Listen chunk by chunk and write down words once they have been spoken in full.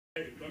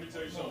Hey, let me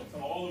tell you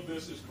something. All of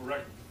this is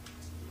correct.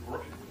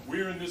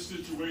 We're in this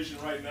situation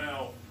right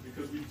now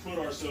because we put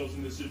ourselves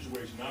in this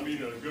situation. I mean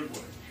in a good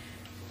way.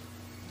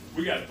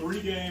 We got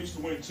 3 games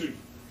to win 2.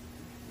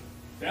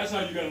 That's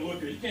how you got to look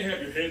at it. You can't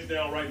have your heads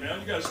down right now.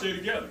 You got to stay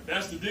together.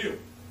 That's the deal.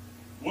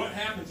 What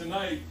happened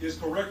tonight is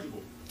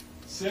correctable.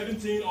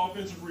 17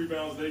 offensive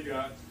rebounds they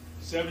got,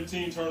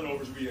 17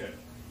 turnovers we had.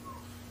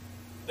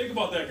 Think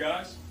about that,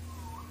 guys.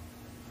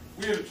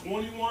 We had a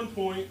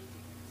 21-point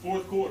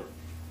fourth quarter.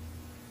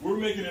 We're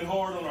making it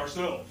hard on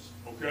ourselves,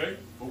 okay?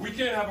 But we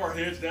can't have our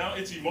heads down.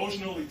 It's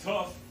emotionally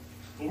tough.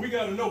 But we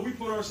got to know we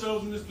put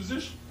ourselves in this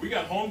position. We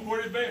got home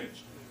court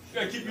advantage. You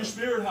got to keep your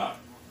spirit high.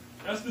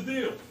 That's the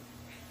deal.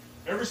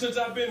 Ever since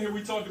I've been here,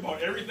 we talked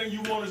about everything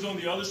you want is on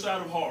the other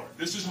side of hard.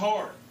 This is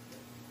hard.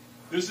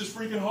 This is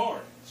freaking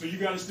hard. So you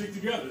got to stick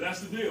together. That's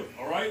the deal.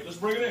 All right? Let's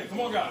bring it in. Come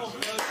on, guys.